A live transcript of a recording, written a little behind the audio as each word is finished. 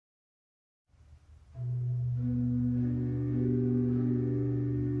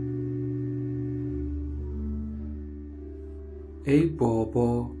ای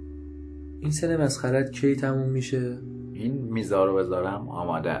بابا، این سن مسخرت کی تموم میشه؟ این میزا رو بذارم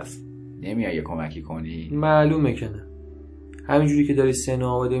آماده است. نمیای یه کمکی کنی؟ معلومه که نه. همینجوری که داری سن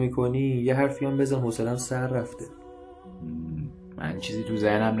آماده میکنی یه حرفی هم بزن، حوصله‌ام سر رفته. من چیزی تو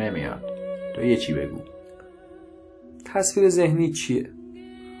ذهنم نمیاد. تو یه چی بگو. تصویر ذهنی چیه؟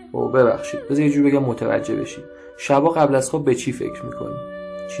 ببخشید بذار یه جور بگم متوجه بشی. شبا قبل از خواب به چی فکر میکنی؟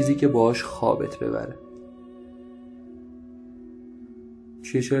 چیزی که باهاش خوابت ببره.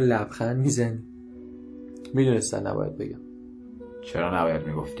 چرا لبخند میزنی؟ میدونستن نباید بگم. چرا نباید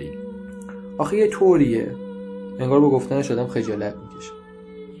میگفتی؟ آخه یه طوریه انگار با گفتنش آدم خجالت میکشه.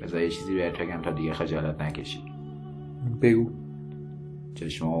 بذار یه چیزی بهت بگم تا دیگه خجالت نکشی. بگو.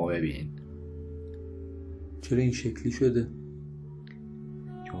 چشمامو ببین. چرا این شکلی شده؟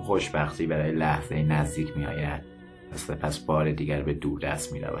 چون خوشبختی برای لحظه نزدیک می آید و سپس بار دیگر به دور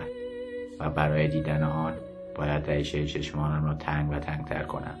دست می رود و برای دیدن آن باید ریشه چشمانم را تنگ و تنگ تر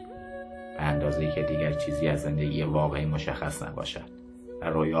کنم به اندازه‌ای که دیگر چیزی از زندگی واقعی مشخص نباشد و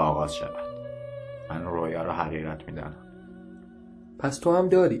رویا آغاز شود. من رویا را حقیقت می دانم. پس تو هم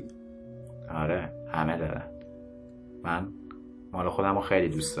داری؟ آره، همه دارن. من مال خودم رو خیلی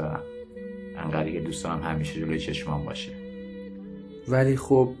دوست دارم، انقدری که دوست دارم همیشه جلوی چشمام باشه. ولی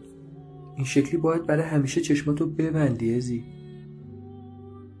خب این شکلی باید برای همیشه چشماتو ببندی ازی.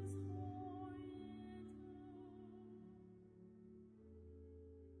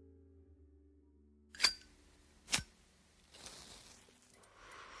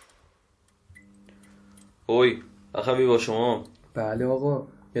 اوی، اخوی با شما. بله آقا،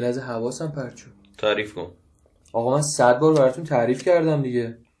 یه لحظه حواسم پرت شد. تعریف کن. آقا من 100 بار براتون تعریف کردم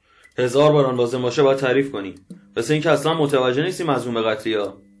دیگه. 1000 بار لازم باشه باید تعریف کنی. مثل این که اصلا متوجه نیستی مظلوم قتلی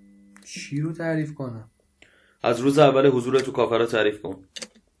ها. چی رو تعریف کنم؟ از روز اول حضور تو کافه رو تعریف کن.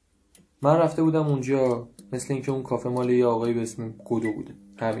 من رفته بودم اونجا، مثل اینکه اون کافه مال یه آقایی به اسم گدو بوده.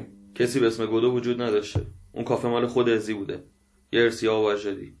 همین. کسی به اسم گدو وجود نداشته. اون کافه مال خود ازی بوده. یه ارسیا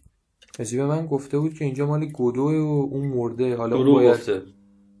واجدی. ازی به من گفته بود که اینجا مال گدوه و اون مرده. حالا درو باید... گفته.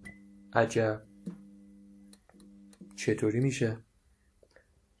 عجب. چطوری میشه؟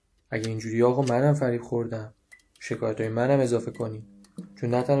 اگه اینجوری آقا منم فریب خوردم، شکایتای منم اضافه کنی. چون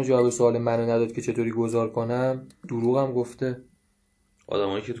نه تنها جواب سوال منو نداد که چطوری گذار کنم، دروغم گفته.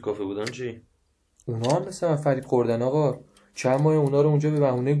 آدمایی که تو کافه بودن چی؟ اونا هم مثل من فریب خوردن آقا. چند ماه اونا رو اونجا به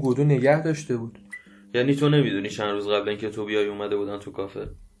بهونه گدو نگه داشته بود. یعنی تو نمیدونی چند روز قبل اینکه تو بیای اومده بودن تو کافه؟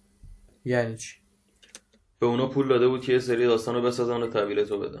 یعنی چی؟ به اونا پول داده بود که یه سری داستانو بسازن و تحویل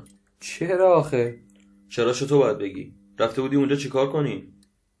تو بدن. چرا آخه؟ چراشو تو باید بگی. رفته بودی اونجا چیکار کنی؟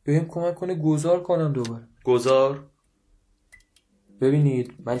 بهم کمک کنه گذار کنم دوباره. گذار؟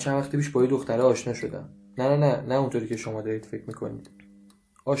 ببینید من چند وقت پیش با یه دختره آشنا شدم. نه اونطوری که شما دارید فکر میکنید.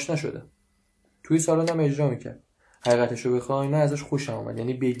 آشنا شدم. توی سالنم اجرا میکرد. حقیقتشو بخوای من ازش خوشم اومد،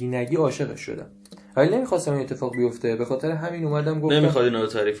 یعنی بگی نگی عاشقش شدم. ولی نمیخواستم این اتفاق بیفته، به خاطر همین اومدم گفتم. نمیخواد اینا رو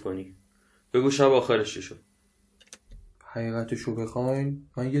تعریف کنی. بگو شب آخرش چی شد. حقیقتشو بخواین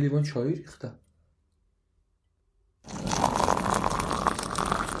من یه لیوان چای ریختم.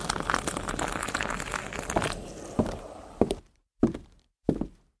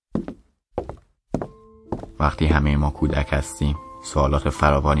 وقتی همه ما کودک هستیم سوالات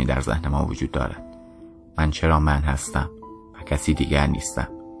فراوانی در ذهن ما وجود دارد. من چرا من هستم و کسی دیگر نیستم؟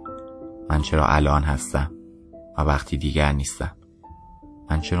 من چرا الان هستم و وقتی دیگر نیستم؟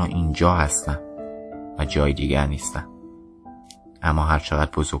 من چرا اینجا هستم و جای دیگر نیستم؟ اما هر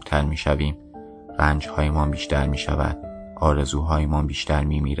چقدر بزرگتر می شویم رنج‌هایمان بیشتر می شود، آرزوهایمان بیشتر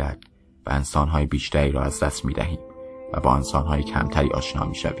می میرد و انسان‌های بیشتری را از دست می دهیم و با انسان‌های کمتری آشنا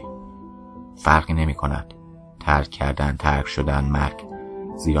می شویم. فرقی نمی کند ترک کردن، ترک شدن، مرگ،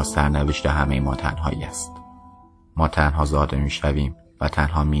 زیرا سرنوشت همه ما تنهایی است. ما تنها زاده می شویم و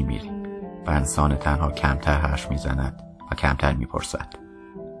تنها می میریم و انسان تنها کمتر حرف می زند و کمتر می پرسد.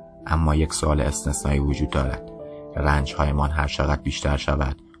 اما یک سوال استثنایی وجود دارد. رنج‌هایمان هر چقدر بیشتر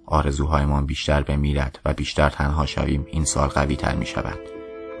شود، آرزوهایمان بیشتر بمیرد و بیشتر تنها شویم، این سوال قوی تر می شود.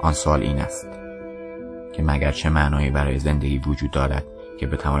 آن سوال این است که مگر چه معنایی برای زندگی وجود دارد که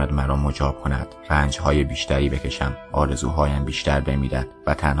بتواند مرا مجاب کند رنج‌های بیشتری بکشم، آرزوهایم بیشتر بمیرد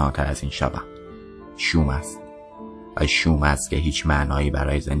و تنها تر از این شوم. شوم است و شوم است که هیچ معنایی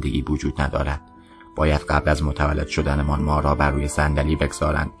برای زندگی وجود ندارد. باید قبل از متولد شدنمان ما را بر روی صندلی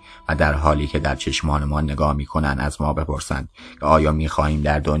بگذارند و در حالی که در چشمانمان نگاه می‌کنند از ما بپرسند که آیا می‌خواهیم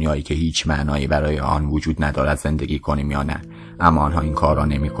در دنیایی که هیچ معنایی برای آن وجود ندارد زندگی کنیم یا نه. اما آنها این کار را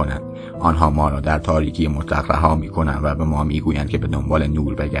نمی‌کنند. آنها ما را در تاریکی مطلق رها می‌کنند و به ما می‌گویند که به دنبال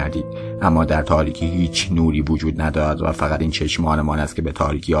نور بگردید، اما در تاریکی هیچ نوری وجود ندارد و فقط این چشمانمان است که به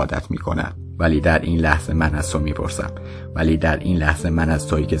تاریکی عادت می‌کند. ولی در این لحظه من از تو میپرسم، ولی در این لحظه من از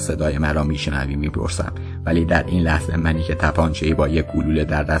تویی که صدای مرا میشنوی میپرسم، ولی در این لحظه منی که تپانچه‌ای با یک گلوله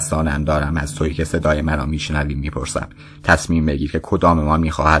در دستانم دارم از تویی که صدای مرا میشنوی میپرسم. تصمیم بگیر که کداممان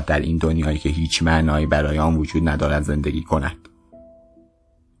میخواهد در این دنیایی که هیچ معنایی برای آن وجود ندارد زندگی کند.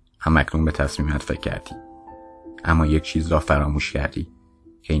 هم اکنون به تصمیمت فکر کردی، اما یک چیز را فراموش کردی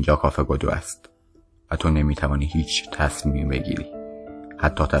که اینجا کافه گدو است و تو نمیتوانی هیچ تصمیمی بگیری،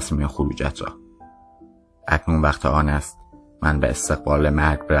 حتی تصمیم خروجت را. اکنون وقت آن است من به استقبال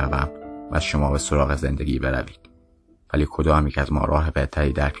مرگ بروم و شما به سراغ زندگی بروید، ولی کدامی که از ما راه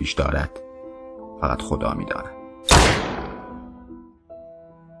بهتری در پیش دارد فقط خدا می‌داند.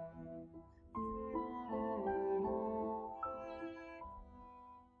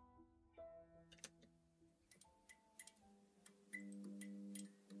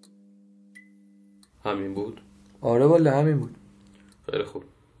 همین بود؟ آره والا همین بود. خیلی خوب.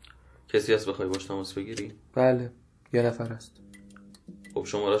 کسی هست بخوای باش تماس بگیری؟ بله، یه نفر هست. خب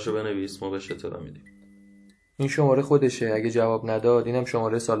شماره‌شو بنویس، ما بهش اطلاع میدیم. این شماره خودشه، اگه جواب نداد اینم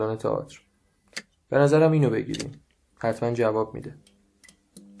شماره سالن تئاتر. به نظرم اینو بگیریم، حتما جواب میده،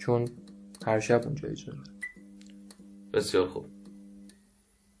 چون هر شب اونجا اجرا داره. بسیار خوب.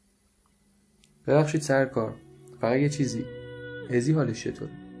 ببخشید سرکار، فقط یه چیزی، ازی حالش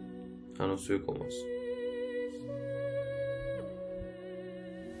چطوره؟ هنوز توی کماست.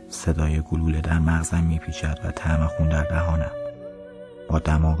 صدای گلوله در مغزم میپیچد و طعم خون در دهانم. با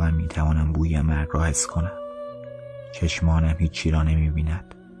دماغم میتوانم بوی مرگ را حس کنم. چشمانم هیچی را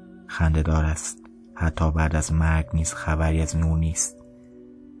نمیبیند. خنده‌دار است. حتی بعد از مرگ نیز خبری از نور نیست.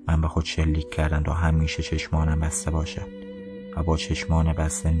 من به خود شلیک کردم تا همیشه چشمانم بسته باشد و با چشمان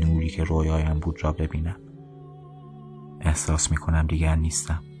بسته نوری که رویایم بود را ببینم. احساس میکنم دیگر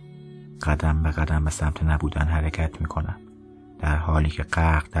نیستم. قدم به قدم به سمت نبودن حرکت میکنم، در حالی که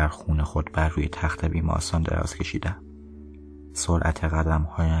غرق در خون خود بر روی تخت بیمارستان دراز کشیدم. سرعت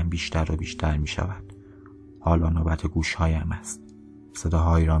قدم‌هایم بیشتر و بیشتر می شود. حالا نوبت گوش‌هایم است.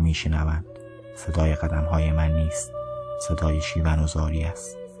 صداهایی را می شنوند. صدای قدم‌های من نیست. صدای شیون و زاری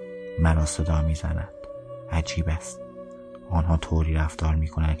است. مرا صدا می زنند. عجیب است. آنها طوری رفتار می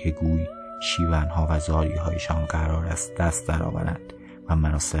کنند که گویی شیون‌ها و زاری‌هایشان قرار است دست درآورند و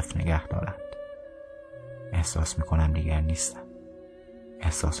مرا صفر نگه دارند. احساس می کنم دیگر نیستم.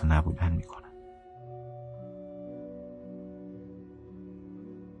 احساس نبودن می کنم.